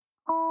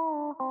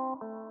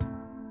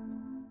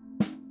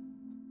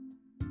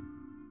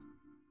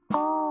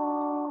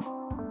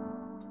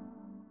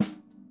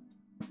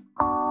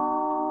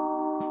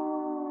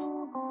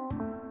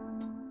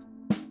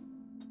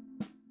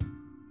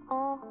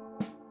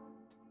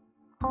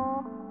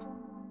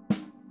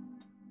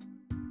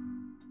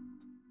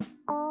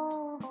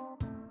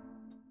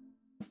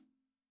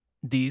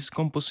This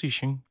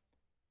composition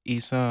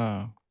is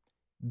a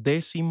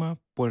décima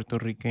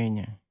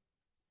puertorriqueña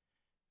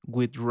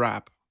with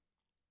rap.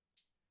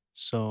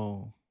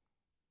 So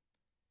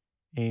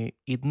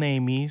its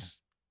name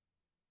is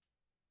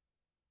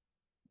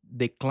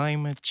The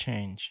Climate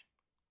Change.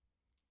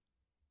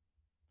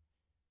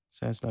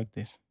 Says like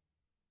this.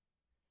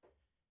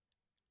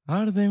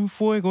 Arde en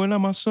fuego el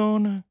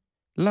Amazonas,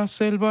 la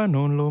selva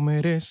no lo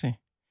merece.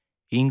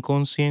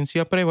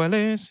 Inconsciencia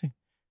prevalece,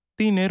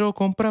 dinero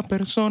compra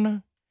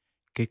persona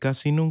que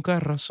casi nunca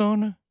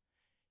razona.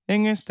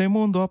 En este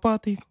mundo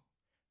apático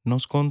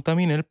nos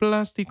contamina el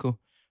plástico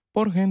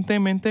por gente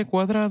mente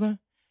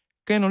cuadrada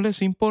que no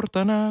les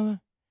importa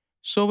nada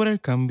sobre el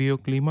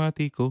cambio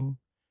climático,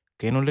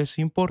 que no les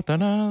importa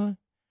nada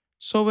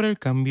sobre el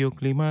cambio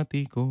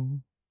climático.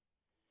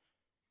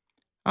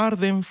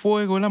 Arde en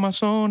fuego el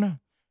Amazonas,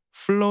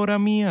 flora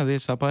mía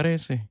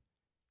desaparece,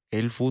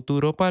 el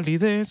futuro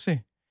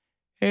palidece,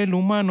 el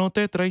humano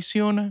te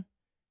traiciona,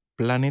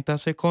 planeta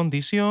se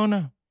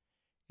condiciona,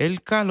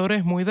 el calor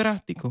es muy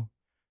drástico,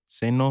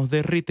 se nos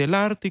derrite el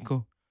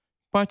Ártico,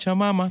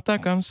 Pachamama está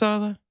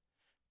cansada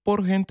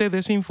por gente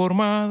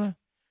desinformada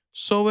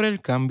sobre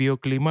el cambio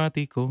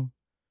climático.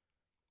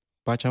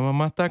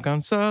 Pachamama está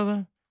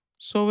cansada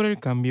sobre el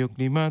cambio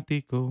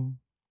climático.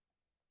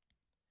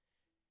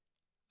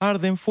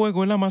 Arde en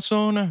fuego el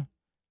Amazonas,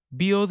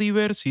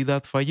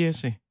 biodiversidad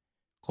fallece,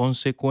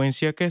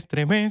 consecuencia que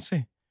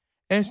estremece.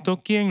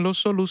 ¿Esto quién lo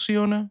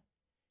soluciona?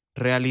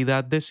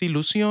 Realidad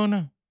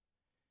desilusiona.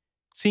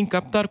 Sin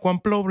captar cuán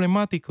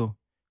problemático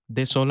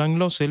desolan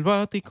lo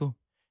selvático,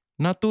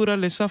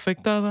 naturaleza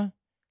afectada,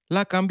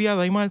 la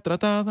cambiada y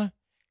maltratada.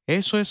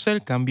 Eso es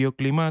el cambio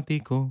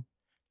climático,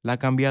 la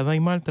cambiada y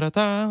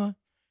maltratada.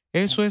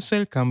 Eso es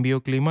el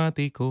cambio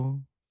climático.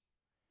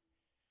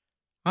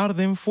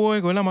 Arde en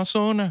fuego el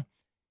Amazonas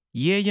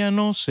y ella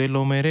no se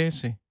lo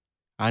merece.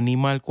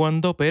 Animal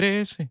cuando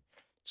perece,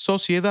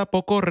 sociedad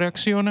poco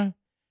reacciona,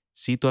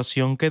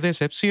 situación que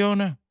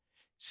decepciona.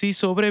 Si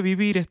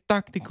sobrevivir es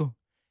táctico,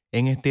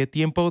 en este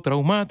tiempo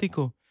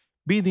traumático,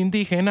 vida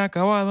indígena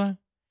acabada,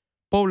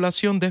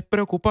 población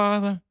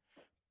despreocupada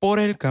por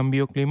el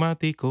cambio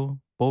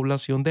climático,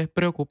 población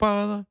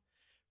despreocupada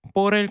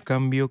por el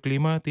cambio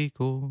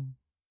climático.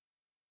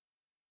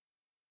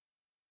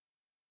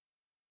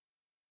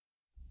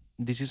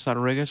 This is a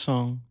reggae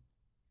song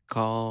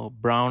called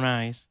Brown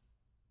Eyes.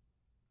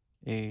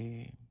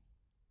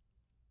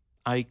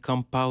 I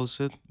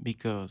composed it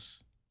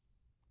because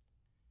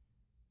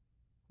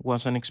it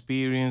was an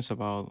experience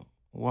about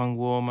one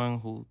woman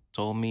who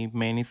told me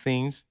many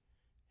things,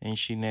 and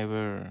she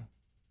never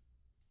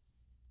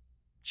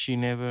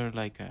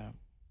like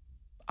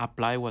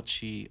apply what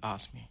she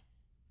asked me.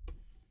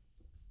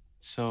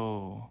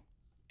 So,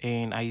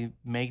 and I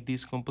make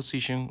this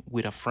composition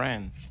with a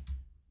friend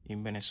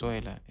in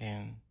Venezuela,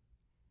 and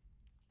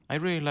I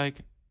really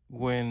like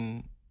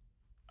when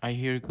I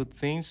hear good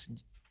things.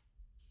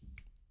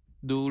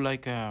 Do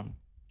like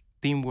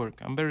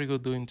teamwork. I'm very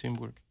good doing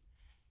teamwork,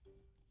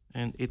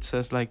 and it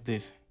says like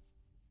this.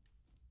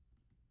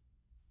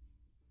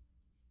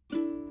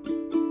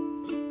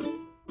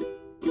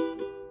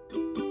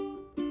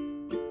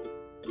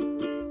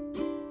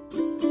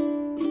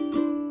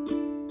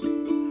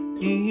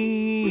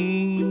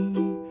 Y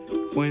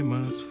fue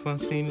más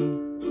fácil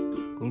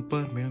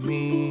culparme a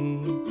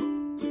mí.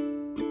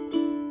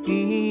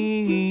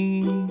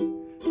 Y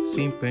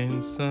sin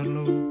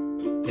pensarlo,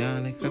 te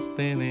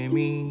alejaste de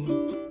mí.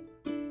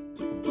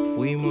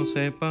 Fuimos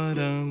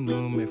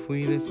separando, me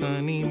fui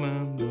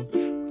desanimando.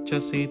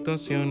 Muchas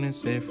situaciones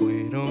se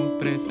fueron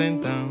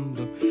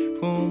presentando.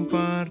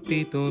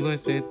 Compartí todo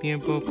ese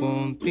tiempo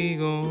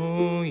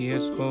contigo y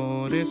es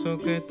por eso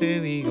que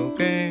te digo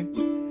que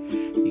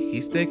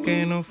dijiste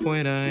que no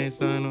fuera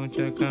esa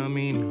noche a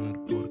caminar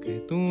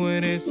porque tú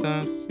eres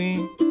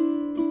así.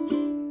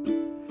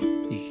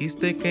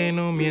 Dijiste que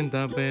no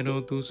mienta,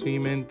 pero tú sí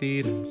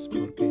mentirás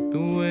porque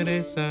tú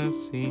eres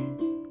así.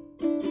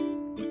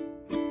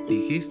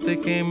 Dijiste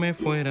que me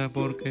fuera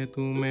porque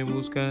tú me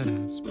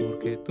buscarás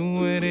porque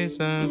tú eres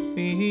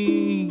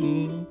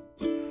así.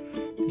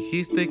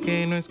 Dijiste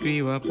que no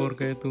escriba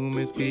porque tú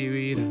me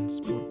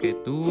escribirás porque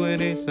tú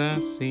eres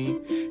así.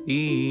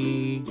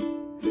 Y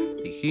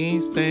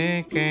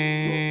dijiste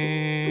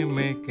que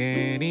me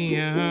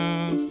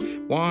querías.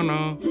 No,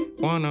 no.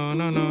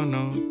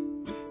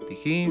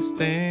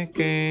 Dijiste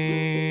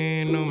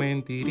que no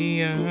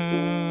mentirías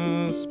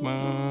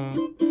más.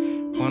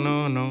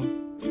 No.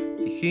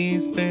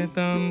 Dijiste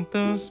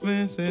tantas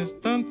veces,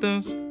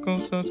 tantas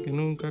cosas que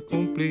nunca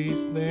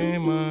cumpliste,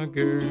 my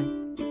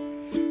girl.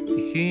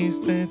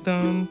 Dijiste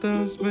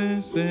tantas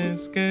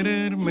veces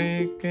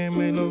quererme que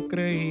me lo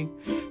creí.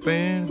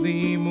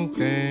 Perdí,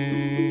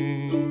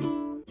 mujer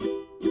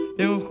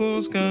de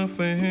ojos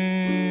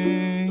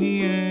café,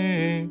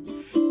 yeah,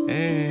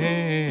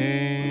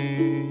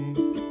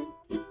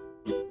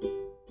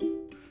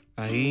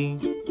 ahí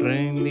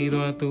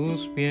rendido a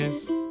tus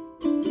pies.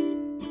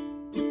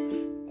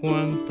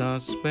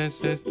 ¿Cuántas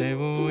veces te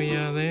voy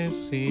a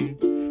decir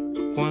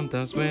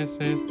 ¿Cuántas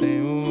veces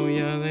te voy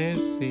a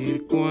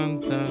decir?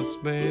 ¿Cuántas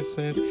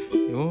veces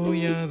te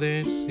voy a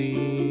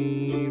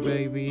decir,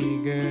 baby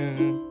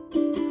girl?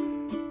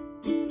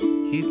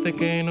 Dijiste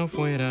que no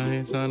fuera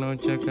esa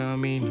noche a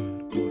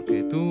caminar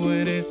porque tú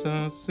eres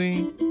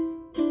así.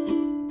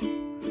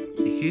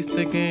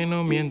 Dijiste que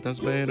no mientas,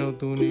 pero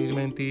tú ni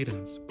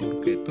mentiras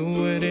porque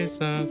tú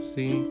eres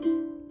así.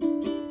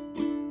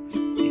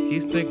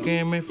 Dijiste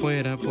que me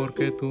fuera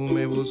porque tú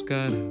me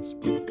buscaras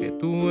porque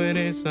tú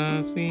eres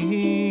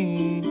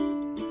así.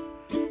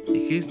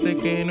 Dijiste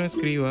que no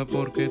escriba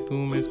porque tú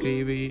me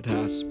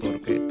escribirás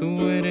porque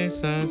tú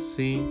eres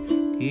así.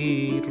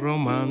 Y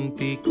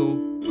romántico,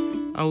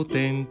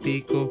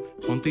 auténtico,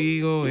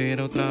 contigo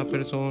era otra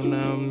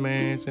persona,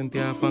 me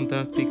sentía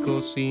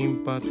fantástico,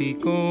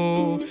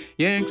 simpático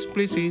y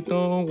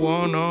explícito,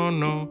 oh no,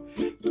 no.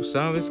 Tú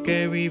sabes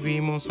que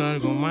vivimos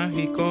algo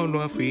mágico,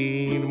 lo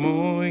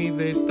afirmo y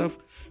de esta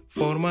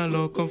forma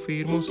lo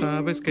confirmo,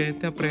 sabes que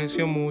te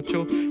aprecio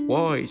mucho,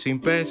 voy sin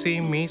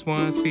pesimismo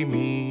a sí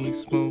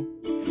mismo,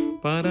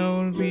 para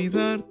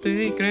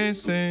olvidarte y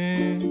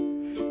crecer,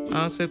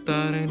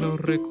 aceptar en los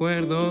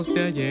recuerdos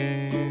de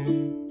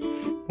ayer.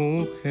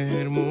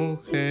 Mujer,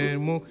 mujer,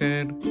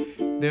 mujer,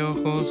 de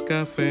ojos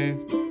café,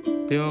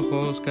 de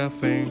ojos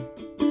café.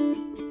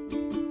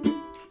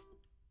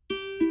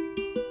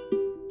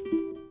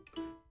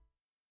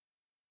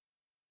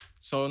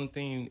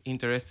 Something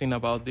interesting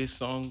about this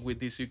song with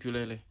this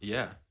ukulele.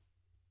 Yeah.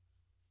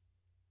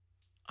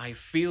 I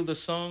feel the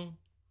song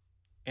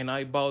and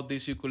I bought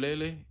this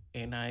ukulele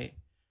and I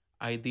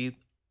did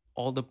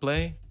all the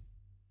play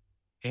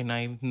and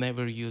I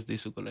never used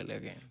this ukulele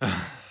again.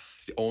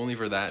 Only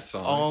for that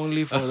song.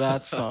 Only for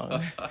that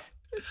song.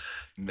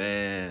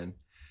 Man,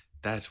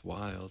 that's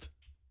wild.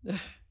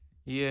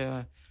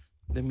 Yeah,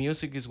 the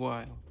music is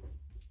wild.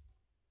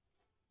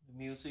 The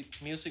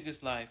music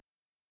is life.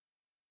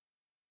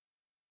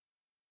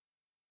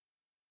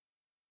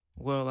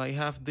 Well, I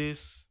have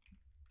this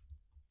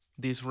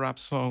rap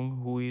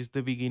song who is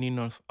the beginning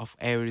of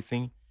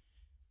everything.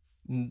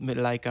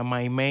 Like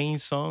my main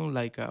song,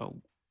 like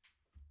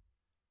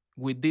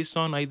with this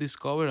song I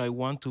discovered I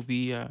want to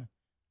be a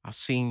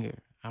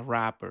singer, a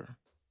rapper.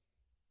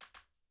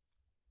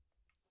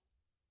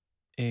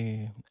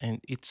 And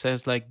it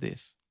says like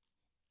this.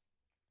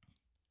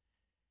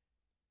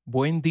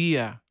 Buen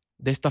día.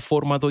 De esta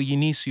forma doy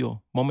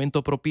inicio,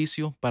 momento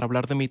propicio para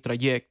hablar de mi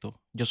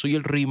trayecto. Yo soy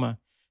el Rima,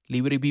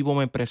 libre y vivo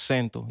me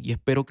presento y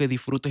espero que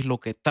disfrutes lo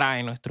que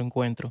trae nuestro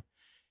encuentro.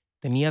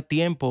 Tenía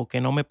tiempo que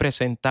no me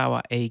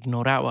presentaba e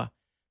ignoraba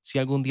si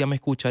algún día me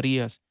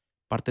escucharías,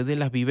 parte de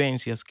las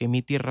vivencias que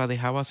mi tierra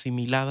dejaba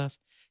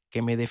asimiladas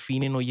que me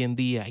definen hoy en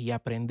día y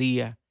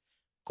aprendía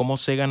cómo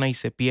se gana y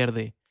se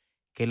pierde,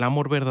 que el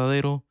amor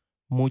verdadero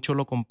mucho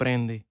lo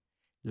comprende.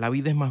 La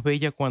vida es más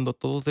bella cuando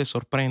todo te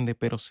sorprende,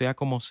 pero sea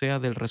como sea,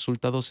 del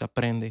resultado se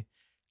aprende.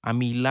 A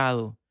mi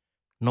lado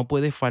no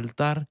puede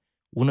faltar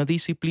una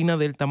disciplina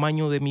del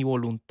tamaño de mi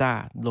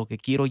voluntad. Lo que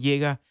quiero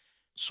llega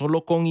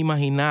solo con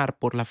imaginar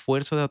por la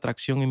fuerza de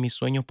atracción en mis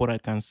sueños por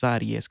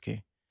alcanzar, y es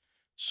que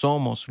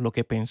somos lo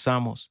que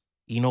pensamos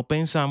y no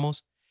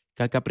pensamos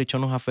que al capricho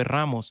nos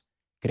aferramos.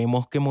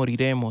 Creemos que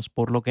moriremos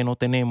por lo que no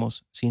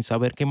tenemos, sin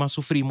saber que más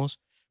sufrimos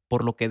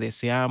por lo que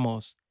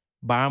deseamos.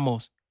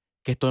 Vamos,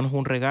 que esto no es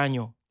un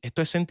regaño,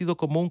 esto es sentido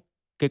común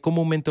que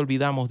comúnmente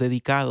olvidamos,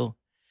 dedicado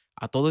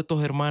a todos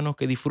estos hermanos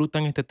que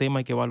disfrutan este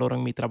tema y que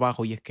valoran mi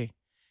trabajo, y es que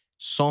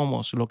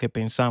somos lo que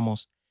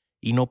pensamos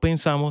y no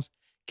pensamos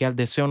que al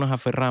deseo nos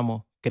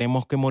aferramos.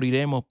 Creemos que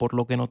moriremos por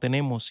lo que no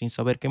tenemos, sin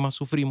saber que más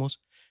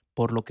sufrimos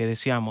por lo que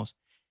deseamos.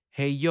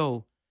 Hey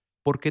yo,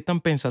 ¿por qué tan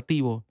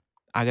pensativo?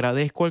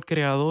 Agradezco al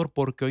Creador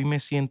porque hoy me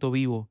siento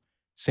vivo,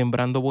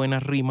 sembrando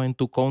buenas rimas en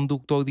tu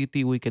conducto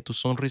auditivo y que tu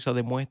sonrisa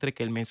demuestre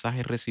que el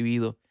mensaje es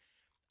recibido.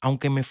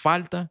 Aunque me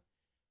falta,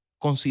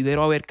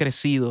 considero haber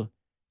crecido.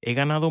 He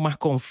ganado más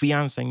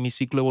confianza en mi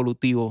ciclo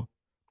evolutivo.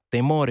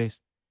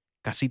 Temores,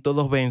 casi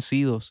todos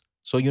vencidos.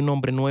 Soy un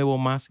hombre nuevo,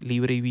 más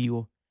libre y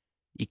vivo.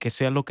 Y que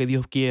sea lo que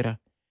Dios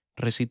quiera,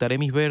 recitaré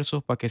mis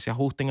versos para que se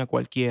ajusten a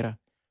cualquiera,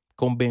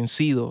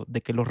 convencido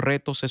de que los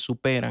retos se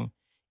superan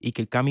y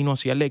que el camino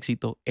hacia el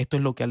éxito, esto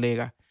es lo que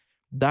alega: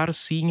 dar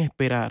sin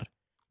esperar,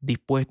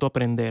 dispuesto a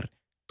aprender,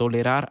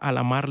 tolerar al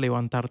amar,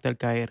 levantarte al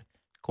caer,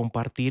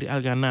 compartir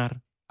al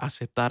ganar,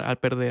 aceptar al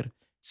perder,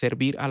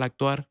 servir al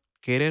actuar,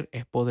 querer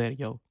es poder,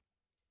 yo.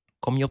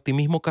 Con mi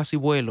optimismo casi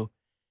vuelo,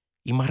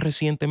 y más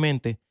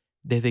recientemente,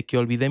 desde que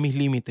olvidé mis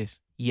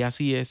límites, y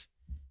así es,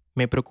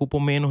 me preocupo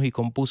menos y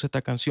compuse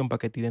esta canción para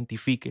que te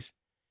identifiques.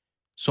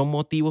 Son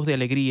motivos de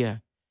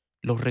alegría.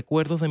 Los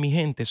recuerdos de mi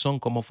gente son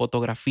como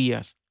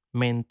fotografías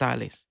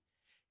mentales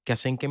que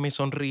hacen que me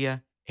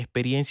sonría.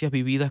 Experiencias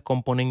vividas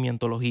componen mi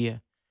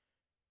antología.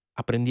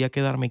 Aprendí a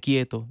quedarme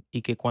quieto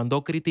y que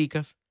cuando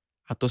criticas,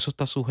 a todo eso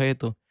estás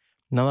sujeto.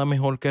 Nada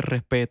mejor que el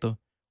respeto,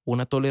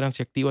 una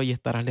tolerancia activa y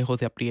estarás lejos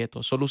de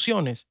aprietos.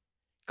 Soluciones,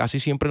 casi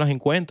siempre las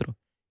encuentro.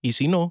 Y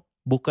si no,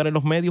 buscaré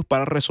los medios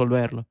para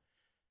resolverlo.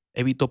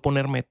 Evito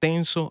ponerme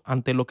tenso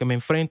ante lo que me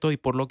enfrento y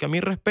por lo que a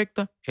mí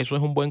respecta, eso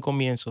es un buen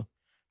comienzo.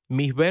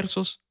 Mis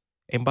versos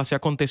en base a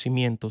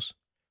acontecimientos,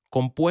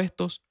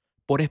 compuestos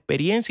por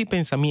experiencia y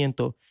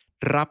pensamiento,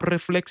 rap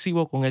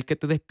reflexivo con el que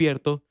te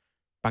despierto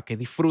para que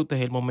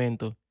disfrutes el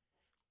momento.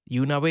 Y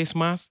una vez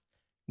más,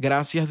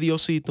 gracias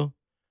Diosito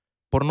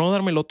por no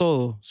dármelo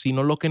todo,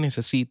 sino lo que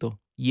necesito.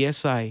 Y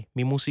esa es,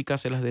 mi música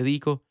se las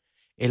dedico,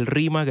 el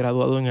Rima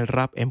graduado en el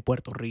rap en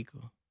Puerto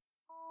Rico.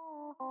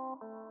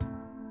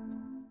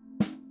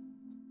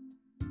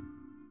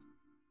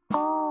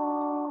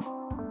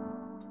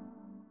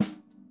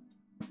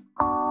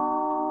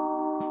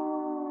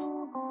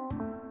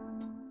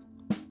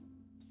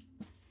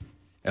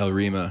 El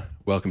Rima,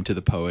 welcome to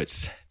the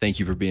Poets. Thank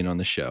you for being on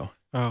the show.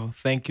 Oh,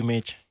 thank you,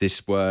 Mitch.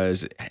 This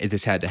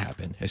had to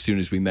happen. As soon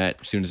as we met,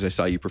 as soon as I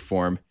saw you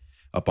perform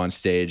up on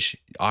stage,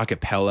 a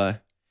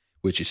cappella,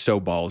 which is so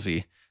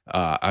ballsy,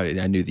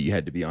 I knew that you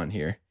had to be on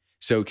here.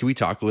 So can we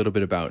talk a little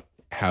bit about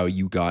how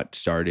you got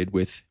started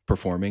with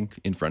performing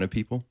in front of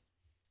people?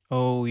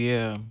 Oh,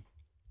 yeah.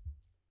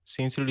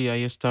 Sincerely,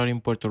 I started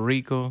in Puerto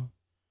Rico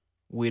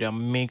with a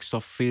mix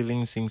of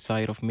feelings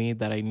inside of me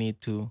that I need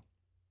to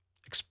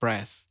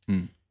express.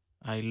 Mm.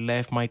 I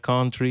left my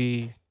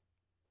country,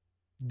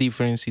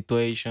 different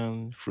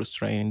situation,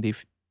 frustrating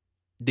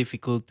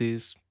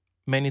difficulties,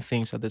 many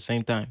things at the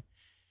same time.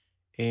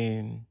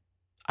 And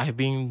I've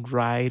been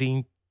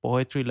writing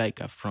poetry like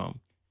from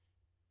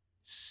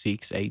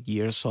 6, 8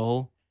 years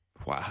old.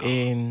 Wow.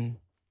 And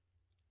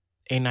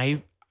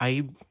I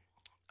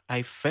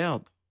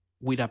felt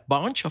with a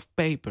bunch of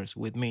papers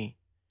with me.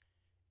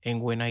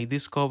 And when I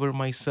discovered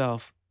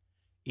myself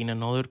in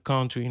another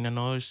country, in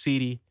another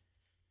city,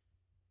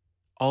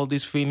 all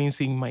these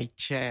feelings in my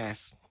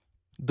chest,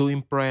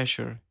 doing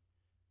pressure.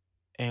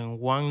 And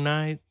one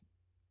night,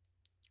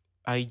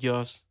 I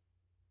just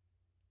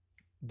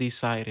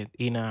decided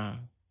in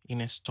a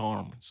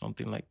storm,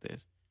 something like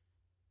this.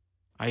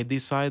 I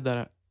decided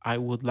that I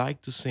would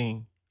like to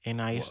sing,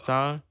 and I Whoa.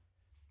 start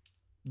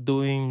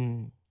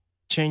doing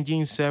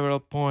changing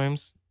several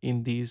poems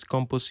in this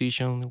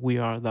composition We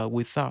Are That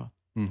We Thought.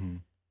 Mm-hmm.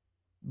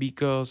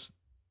 Because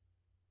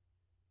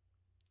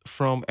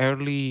from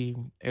early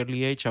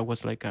age I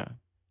was like a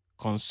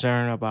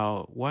concern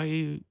about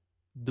why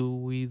do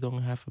we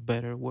don't have a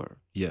better word.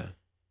 Yeah.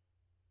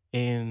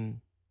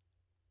 And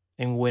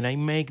when I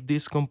make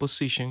this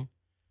composition,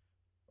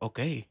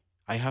 okay,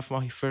 I have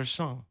my first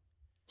song,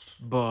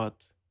 but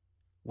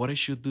what I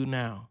should do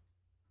now?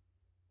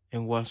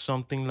 And was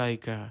something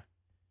like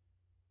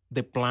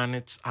the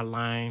planets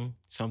align,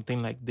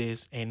 something like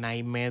this, and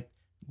I met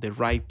the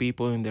right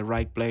people in the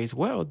right place.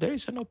 Well, there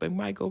is an open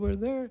mic over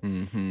there.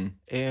 Mm-hmm.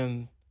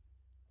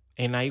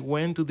 And I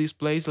went to this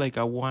place like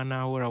a 1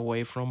 hour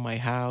away from my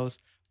house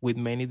with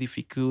many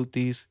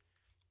difficulties.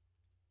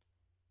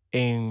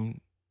 And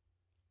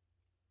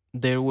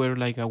there were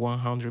like a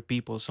 100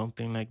 people,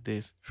 something like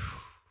this.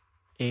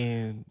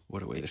 And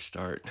What a way to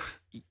start.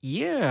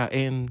 yeah,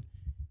 and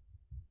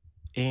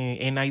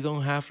I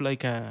don't have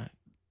like a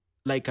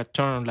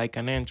turn, like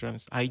an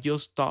entrance. I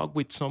just talk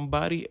with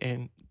somebody,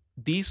 and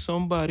this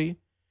somebody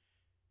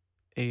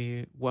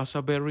was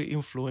a very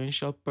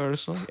influential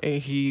person,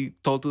 and he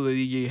told to the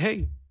DJ,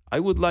 "Hey, I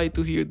would like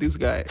to hear this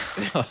guy."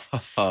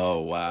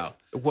 Oh, wow.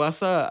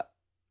 was a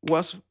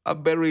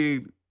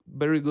very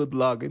very good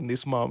luck in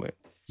this moment.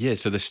 Yeah,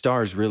 so the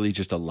stars really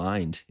just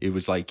aligned.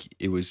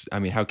 I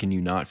mean, how can you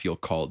not feel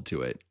called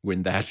to it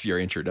when that's your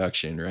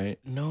introduction, right?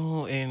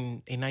 No,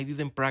 and I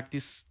didn't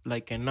practice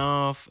like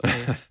enough,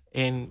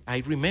 and I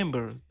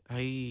remember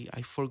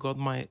I forgot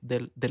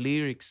the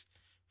lyrics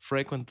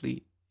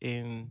frequently,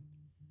 and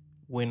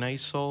when I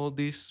saw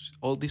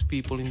all these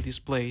people in this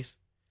place,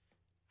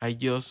 I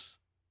just,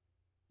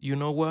 you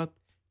know what?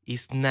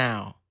 It's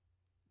now.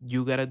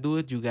 You gotta do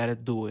it. You gotta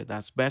do it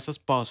as best as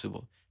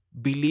possible.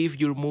 Believe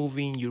you're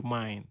moving your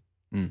mind.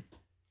 Mm.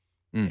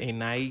 Mm.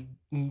 And I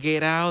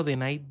get out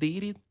and I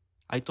did it.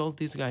 I told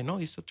this guy, no,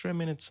 it's a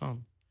 3-minute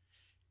song.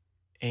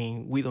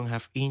 And we don't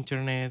have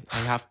internet. I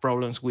have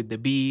problems with the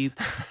beat.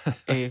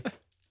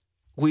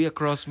 We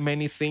across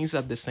many things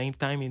at the same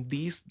time in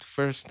this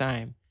first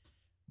time.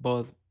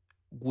 But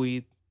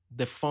with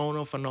the phone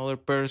of another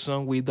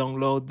person, we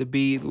download the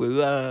beat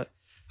with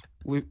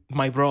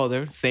my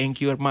brother.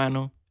 Thank you,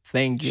 hermano.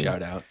 Thank you.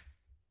 Shout out.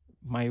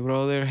 My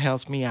brother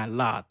helps me a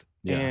lot.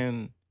 Yeah.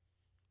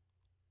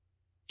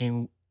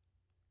 And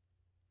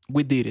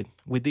we did it.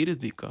 We did it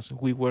because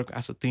we work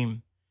as a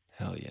team.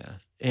 Hell yeah.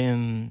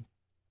 And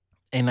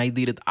I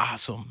did it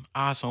awesome.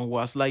 Awesome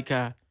was like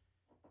a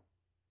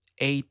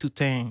 8 to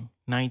 10,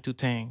 9 to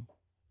 10.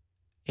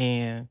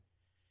 And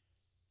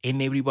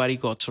everybody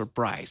got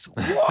surprised.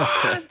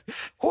 What?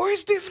 Who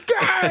is this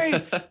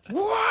guy?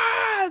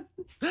 What?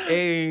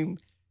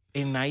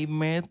 And I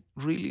met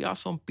really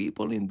awesome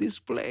people in this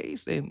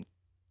place, and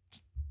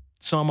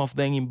some of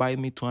them invited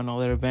me to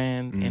another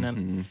event,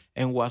 Mm-hmm.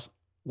 and was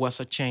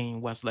a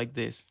chain, was like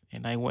this,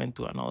 and I went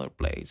to another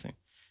place and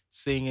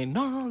singing,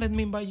 no, let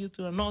me invite you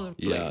to another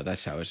place. Yeah,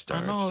 that's how it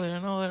starts.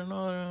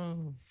 Another.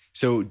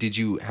 So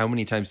how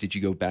many times did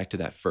you go back to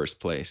that first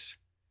place?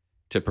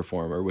 to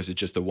perform, or was it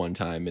just the one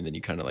time and then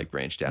you kind of like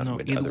branched out and No,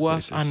 went to it other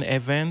was an places?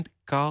 event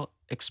called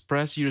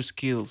Express Your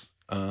Skills.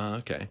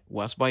 Okay.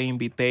 Was by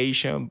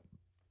invitation,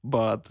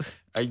 but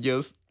I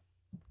just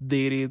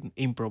did it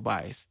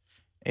improvise.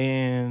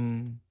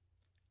 And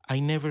I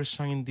never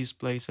sang in this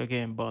place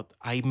again, but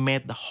I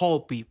met the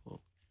whole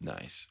people.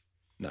 Nice.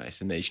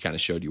 Nice. And they kind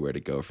of showed you where to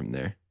go from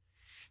there.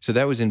 So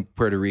that was in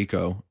Puerto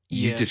Rico.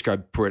 You Yes.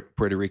 described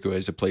Puerto Rico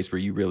as a place where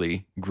you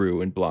really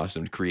grew and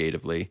blossomed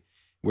creatively,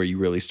 where you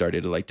really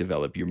started to like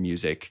develop your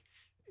music.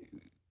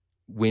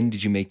 When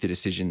did you make the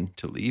decision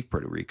to leave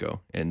Puerto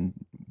Rico, and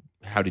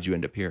how did you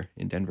end up here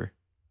in Denver?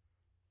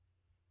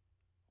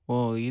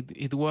 Well,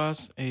 it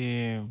was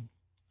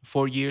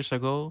 4 years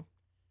ago,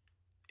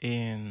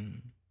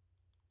 and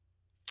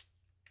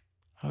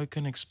how I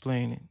can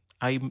explain it?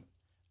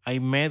 I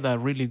met a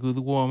really good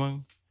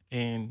woman,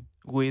 and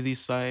we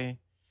decided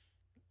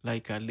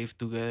like live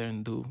together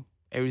and do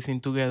everything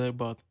together.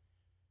 But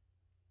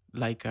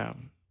like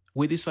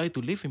we decided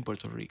to live in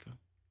Puerto Rico,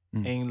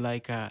 Mm. and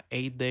like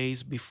 8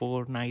 days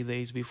before, 9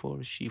 days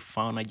before, she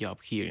found a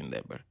job here in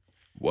Denver.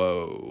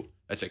 Whoa,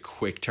 that's a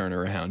quick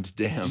turnaround.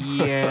 Damn.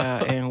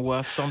 Yeah, and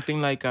was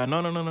something like no,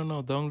 no, no, no,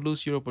 no, don't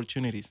lose your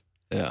opportunities.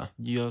 Yeah.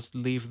 Just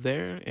live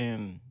there,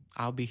 and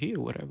I'll be here,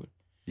 whatever.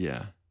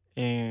 Yeah.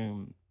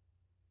 And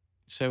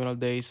several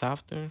days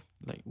after,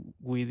 like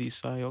we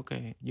decide,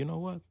 okay, you know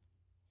what?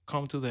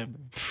 Come to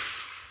Denver.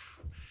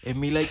 And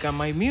me like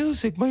my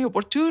music, my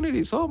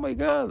opportunities. Oh my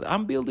God,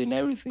 I'm building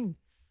everything.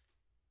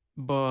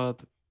 But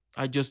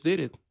I just did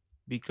it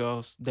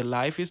because the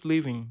life is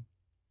living.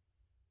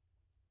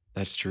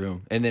 That's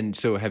true. And then,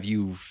 so have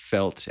you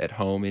felt at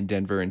home in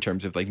Denver in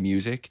terms of like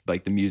music,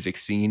 like the music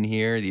scene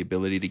here, the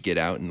ability to get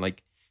out and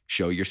like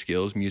show your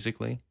skills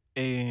musically?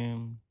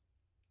 And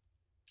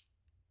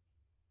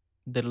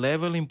the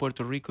level in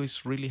Puerto Rico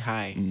is really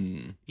high.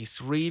 Mm.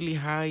 It's really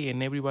high,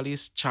 and everybody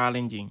is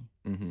challenging.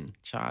 Hmm.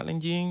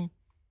 Challenging,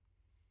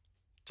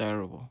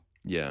 terrible.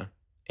 Yeah.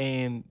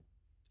 And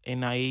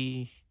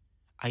I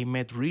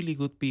met really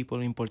good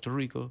people in Puerto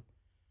Rico,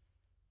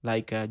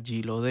 like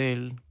Gil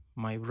Odell,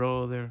 my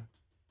brother,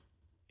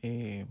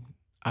 eh,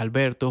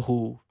 Alberto,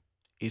 who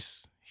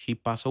is he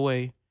passed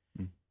away.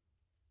 Mm.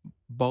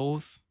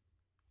 Both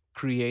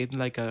create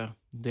like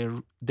their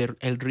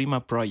El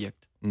Rima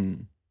project.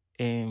 Mm.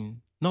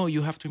 And no,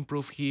 you have to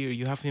improve here,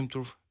 you have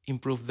to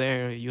improve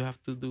there, you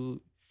have to do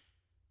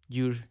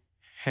your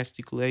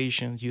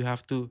gesticulations, you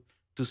have to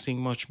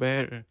sing much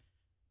better,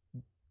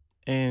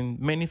 and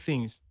many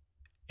things.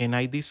 And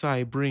I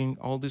decide bring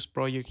all this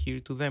project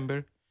here to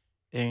Denver,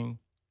 and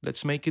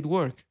let's make it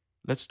work.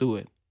 Let's do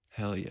it.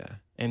 Hell yeah.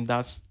 And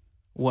that's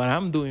what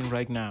I'm doing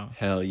right now.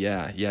 Hell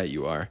yeah. Yeah,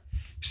 you are.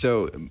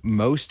 So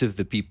most of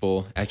the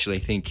people, actually, I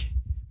think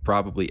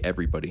probably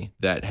everybody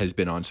that has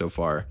been on so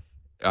far,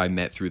 I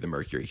met through the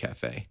Mercury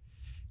Cafe.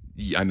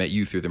 I met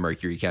you through the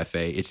Mercury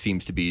Cafe. It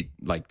seems to be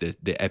like the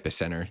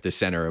epicenter, the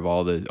center of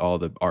all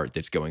the art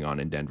that's going on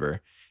in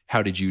Denver.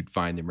 How did you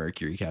find the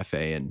Mercury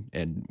Cafe,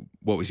 and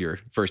what was your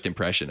first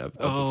impression of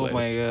the Oh my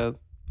place? God.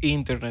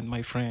 Internet,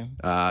 my friend.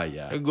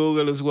 Yeah.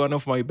 Google is one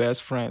of my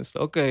best friends.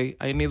 Okay,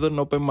 I need an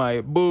open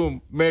mic.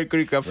 Boom,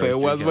 Mercury Cafe Mercury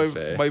was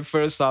Cafe. my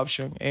first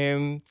option,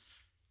 and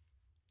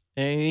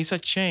it's a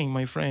chain,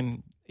 my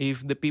friend.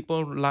 If the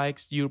people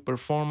likes your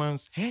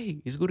performance,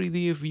 hey, it's good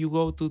idea if you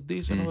go to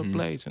this another Mhm.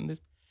 place and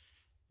this.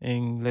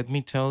 And let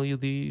me tell you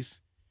this,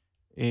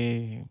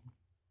 uh,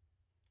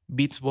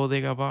 Beats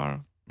Bodega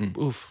Bar, Mm.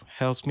 oof,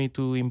 helps me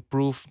to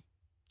improve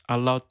a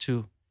lot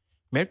too.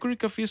 Mercury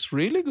Cafe is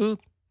really good.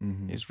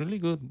 Mhm. It's really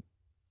good.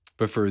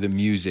 But for the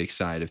music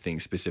side of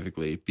things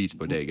specifically, Beats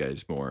Bodega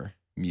is more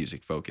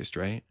music focused,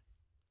 right?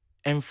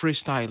 And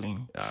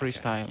freestyling, Okay.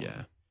 freestyling.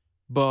 Yeah.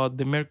 But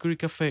the Mercury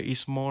Cafe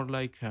is more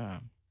like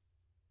a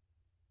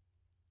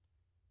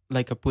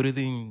put it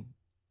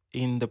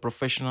in the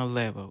professional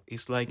level.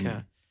 It's like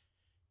Mm.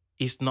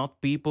 it's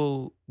not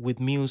people with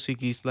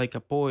music. It's like a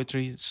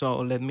poetry. So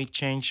let me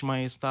change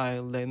my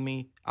style. Let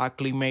me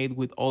acclimate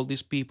with all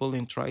these people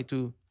and try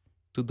to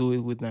do it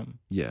with them.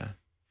 Yeah.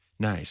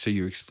 Nice. So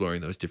you're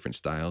exploring those different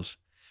styles.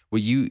 Well,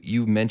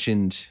 you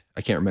mentioned,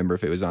 I can't remember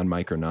if it was on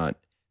mic or not,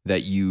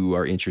 that you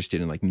are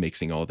interested in like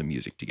mixing all the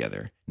music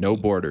together. No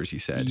borders, you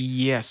said.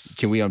 Yes.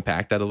 Can we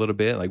unpack that a little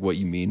bit? Like what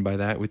you mean by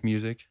that with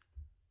music?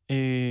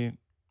 Uh,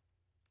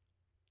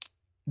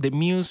 the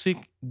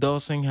music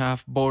doesn't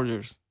have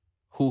borders.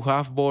 Who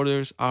have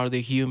borders are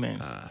the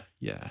humans.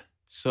 Yeah.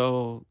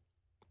 So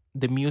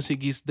the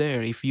music is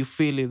there. If you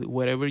feel it,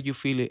 wherever you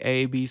feel it,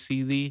 A, B,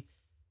 C, D,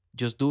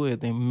 just do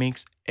it and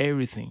mix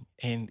everything,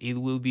 and it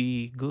will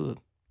be good.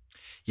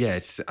 Yeah,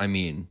 I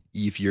mean,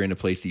 if you're in a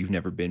place that you've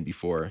never been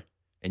before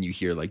and you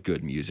hear like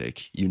good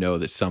music, you know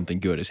that something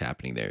good is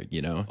happening there,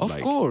 you know? Of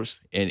Like, course,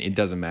 and it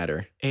doesn't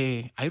matter.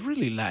 I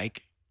really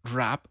like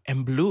rap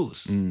and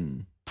blues.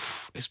 Mm.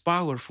 It's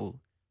powerful.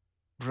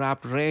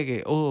 Rap,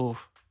 reggae, oh,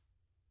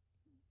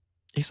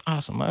 it's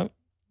awesome.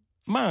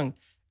 Man,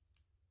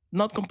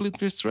 not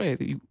completely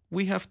straight.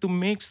 We have to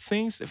mix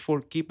things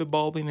for keep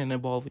evolving and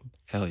evolving.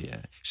 Hell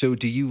yeah. So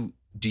do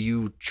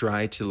you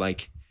try to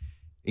like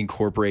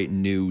incorporate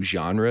new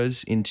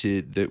genres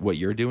into what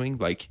you're doing?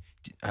 Like,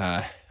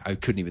 I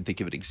couldn't even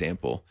think of an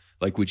example.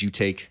 Like, would you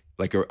take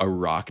like a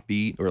rock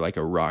beat or like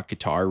a rock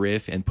guitar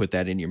riff and put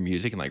that in your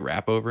music and like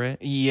rap over it?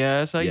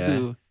 Yes, I Yeah.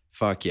 do.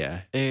 Fuck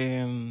yeah.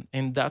 And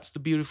that's the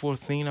beautiful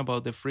thing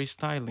about the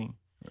freestyling.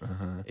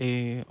 Uh-huh.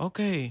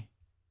 Okay,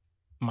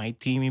 my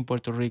team in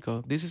Puerto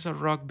Rico, this is a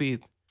rock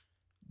beat.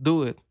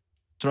 Do it.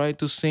 Try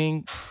to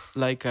sing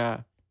like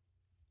a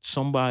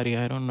somebody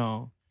I don't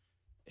know,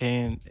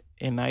 and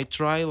I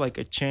try like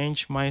a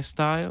change my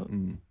style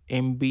Mm,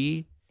 and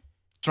be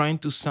trying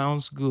to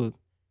sounds good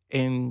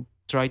and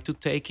try to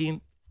take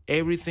in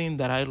everything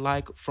that I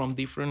like from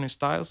different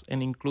styles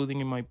and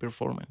including in my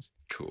performance.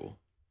 cool.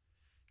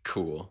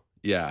 Cool.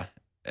 Yeah.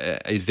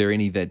 Is there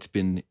any that's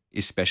been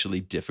especially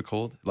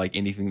difficult? Like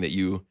anything that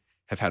you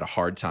have had a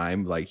hard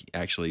time like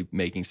actually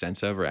making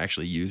sense of or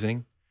actually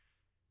using?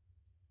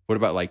 What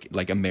about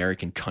like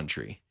American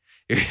country?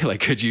 Like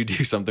could you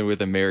do something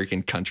with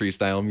American country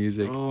style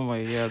music? Oh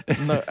my god.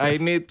 No, I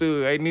need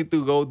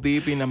to go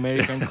deep in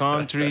American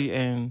country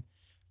and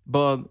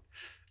but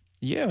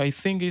yeah, I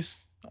think it's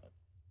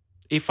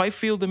if I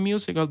feel the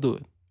music, I'll do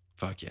it.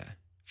 Fuck yeah.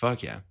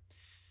 Fuck yeah.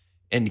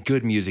 And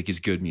good music is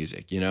good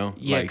music, you know?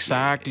 Yeah, Like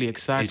exactly, it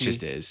just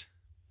exactly. is.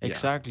 Yeah.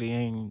 Exactly.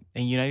 And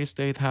United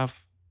States have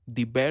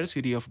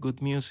diversity of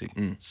good music.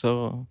 Mm,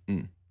 So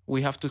mm,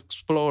 we have to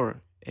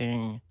explore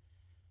and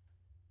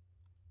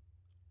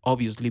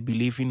obviously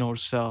believe in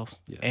ourselves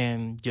yes.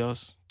 and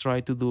just try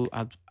to do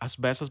as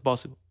best as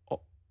possible.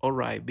 All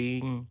right,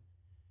 being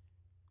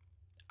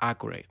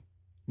accurate.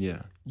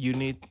 Yeah. You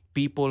need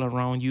people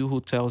around you who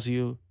tells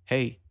you,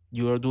 "Hey,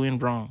 you are doing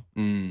wrong.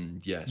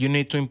 You Yes.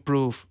 need to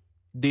improve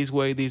this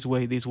way, this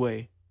way, this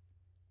way."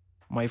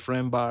 My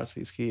friend Bars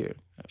is here.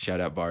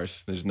 Shout out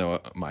bars. There's no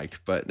mic,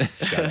 but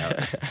shout out.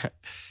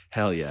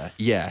 Hell yeah.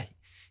 Yeah.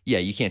 Yeah.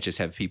 You can't just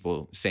have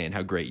people saying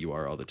how great you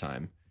are all the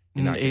time.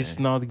 You're not It's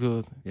gonna, not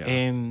good. yeah.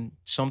 And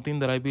something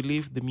that I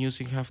believe the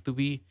music have to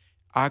be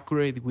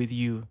accurate with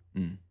you.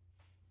 Mm,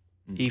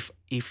 mm,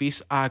 If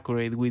it's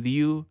accurate with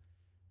you,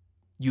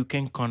 you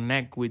can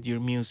connect with your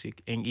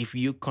music. And if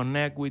you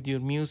connect with your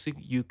music,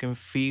 you can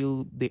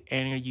feel the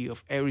energy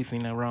of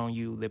everything around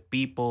you, the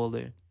people,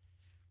 the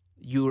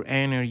your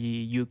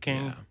energy.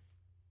 yeah.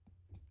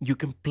 You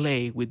can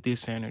play with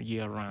this energy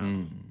around.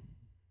 Mm,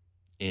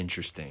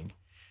 interesting.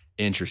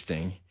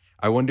 Interesting.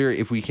 I wonder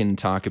if we can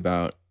talk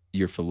about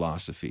your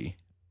philosophy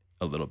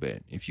a little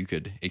bit. If you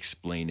could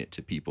explain it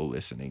to people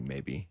listening,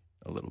 maybe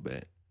a little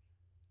bit.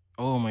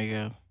 Oh my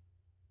god.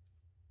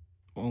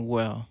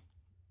 Well,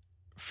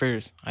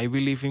 first, I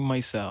believe in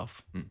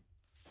myself. Mm,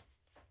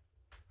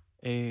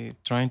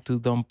 Trying to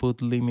don't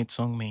put limits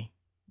on me.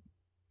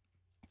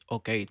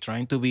 Okay,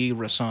 trying to be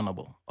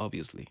reasonable,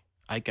 obviously.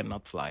 I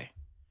cannot fly.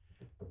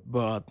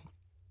 But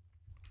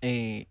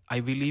I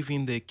believe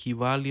in the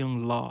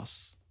Kybalion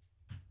laws.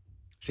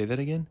 Say that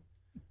again.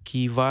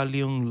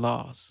 Kybalion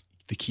laws.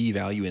 The key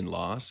value in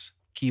loss.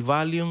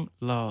 Kybalion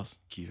laws.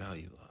 Key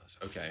value laws.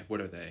 Okay.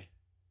 What are they?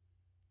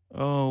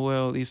 Oh,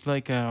 well, it's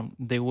like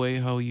the way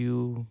how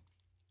you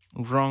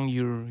run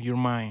your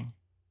mind.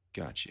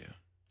 Got you.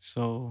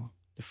 So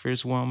the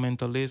first one,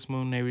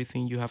 mentalism,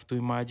 everything you have to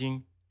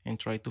imagine and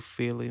try to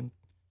feel it,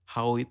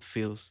 how it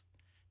feels.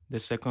 The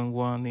second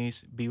one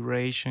is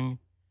vibration.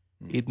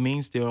 Mm, It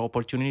means the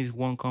opportunities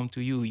won't come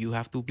to you. You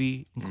have to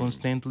be in mm,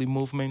 constantly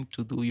movement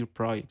to do your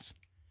projects.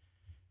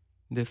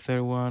 The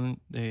third one,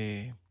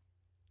 the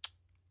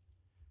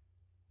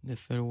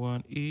third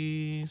one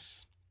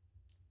is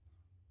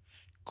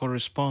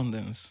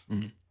correspondence.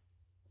 mm,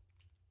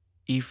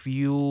 If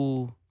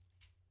you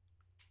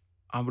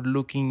are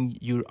looking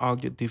your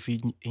objective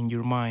in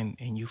your mind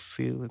and you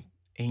feel it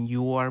and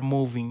you are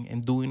moving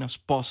and doing as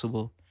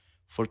possible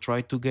for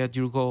try to get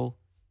your goal,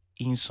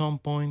 in some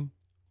point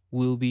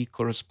will be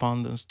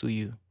correspondence to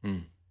you.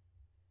 mm.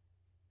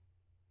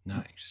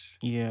 Nice.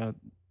 Yeah.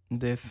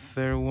 The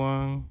third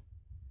one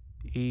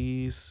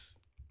is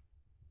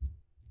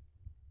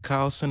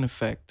cause and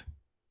effect.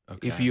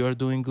 Okay. If you are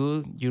doing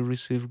good, you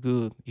receive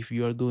good. If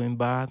you are doing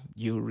bad,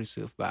 you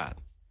receive bad.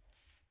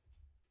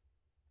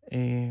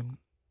 And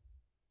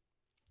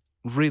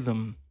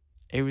rhythm.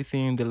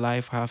 Everything in the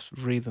life has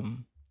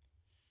rhythm.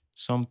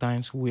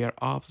 Sometimes we are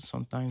up,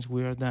 sometimes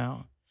we are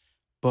down.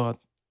 But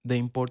the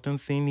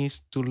important thing is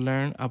to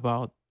learn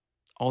about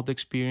all the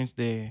experience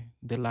the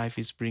life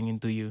is bringing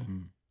to you,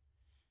 Mm,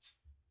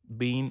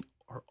 being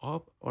or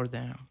up or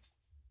down.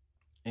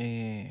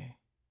 Eh,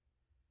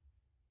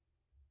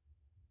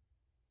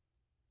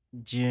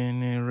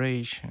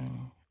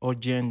 generation or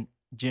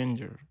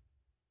gender.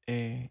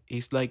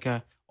 It's like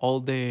all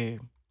the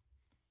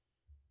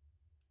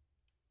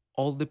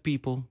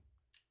people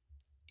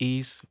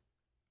is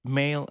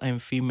male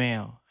and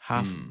female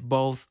have mm.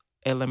 both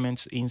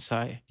elements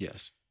inside.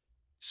 Yes.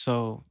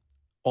 So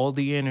all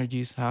the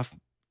energies have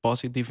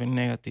positive and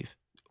negative.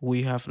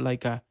 We have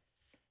like a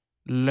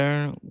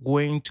learn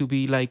when to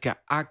be like a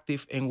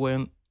active and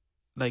when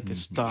like a Mm-hmm.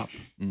 stop.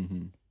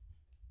 Mm-hmm.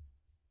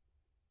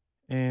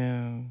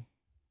 And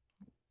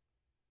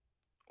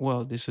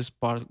Well, this is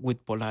part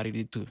with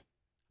polarity too.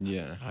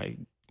 Yeah. I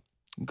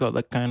got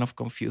like kind of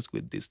confused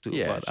with this too,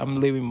 Yeah, but it's I'm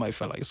living my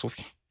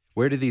philosophy.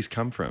 Where do these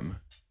come from?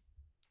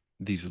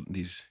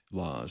 These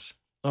laws.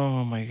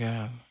 Oh my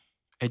God,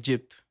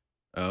 Egypt.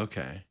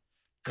 Okay. Uh,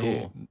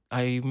 Cool.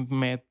 I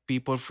met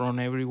people from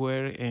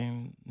everywhere,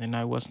 and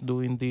I was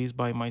doing this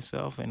by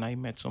myself, and I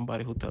met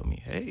somebody who told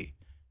me, "Hey,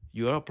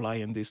 you're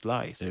applying these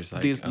lies, There's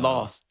like these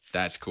laws,"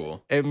 that's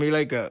cool. and me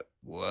like,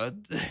 "What?"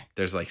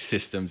 There's like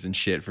systems and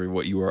shit for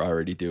what you were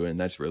already doing.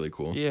 That's really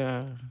cool.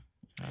 Yeah.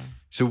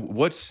 So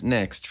what's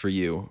next for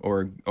you,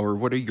 or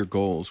what are your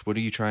goals? What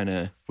are you trying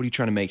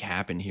to make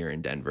happen here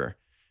in Denver?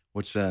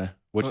 What's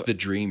Well, the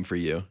dream for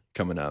you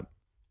coming up?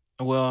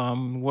 well,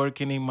 I'm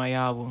working in my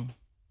album.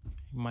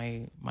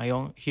 My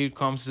own. Here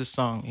comes the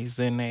song is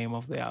the name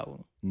of the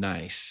album.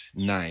 Nice,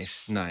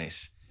 nice,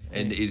 nice.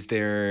 And Eh, is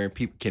there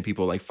can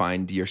people like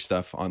find your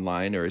stuff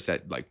online, or is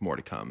that like more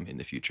to come in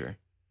the future?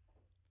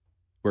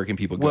 Where can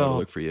people go to Well,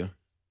 look for you?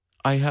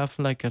 I have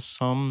like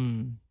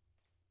some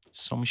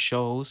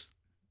shows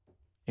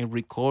and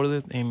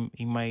recorded in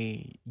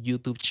my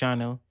YouTube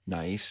channel.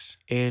 Nice,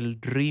 El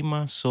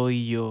Rima soy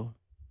yo.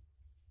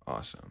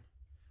 awesome.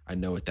 I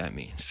know what that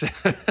means.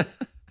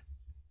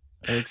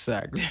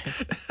 Exactly.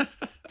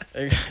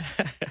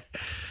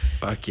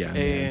 Fuck yeah,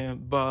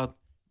 man. But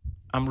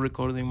I'm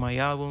recording my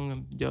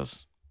album.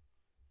 Just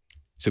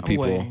So I'm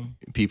waiting.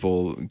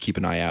 people keep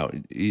an eye out.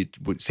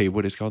 It would say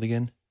what it's called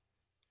again?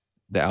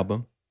 The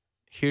album.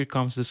 Here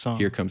comes the song.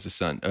 Here Comes the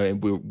Sun.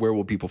 And where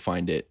will people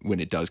find it when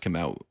it does come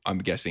out? I'm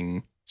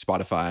guessing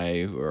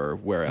Spotify or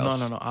where No, else?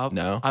 no, no.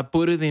 No? I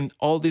put it in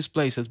all these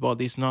places, but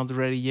it's not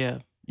ready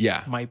yet.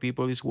 Yeah. My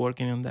people is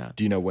working on that.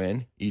 Do you know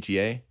when?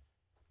 ETA?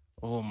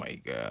 Oh my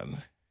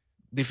God.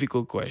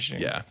 Difficult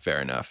question. Yeah, fair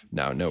enough.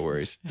 No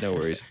worries. No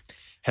worries.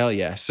 Hell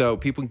yeah. So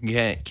people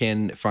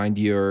can find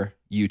your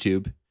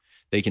YouTube.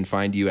 They can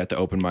find you at the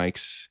open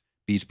mics,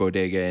 Beats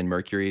Bodega and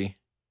Mercury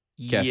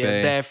Cafe.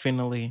 Yeah,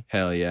 definitely.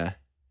 Hell yeah.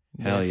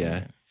 Hell yeah.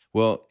 Definitely.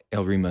 Well,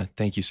 El Rima,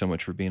 thank you so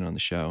much for being on the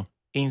show.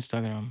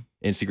 Instagram.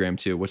 Instagram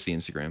too. What's the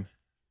Instagram?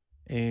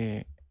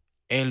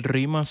 El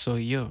Rima soy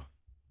yo.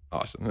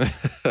 Awesome.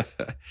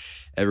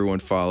 Everyone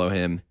follow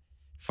him,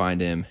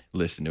 find him,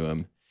 listen to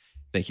him.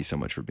 Thank you so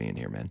much for being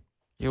here, man.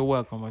 You're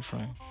welcome, my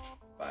friend.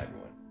 Bye,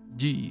 everyone.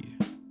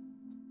 Yeah.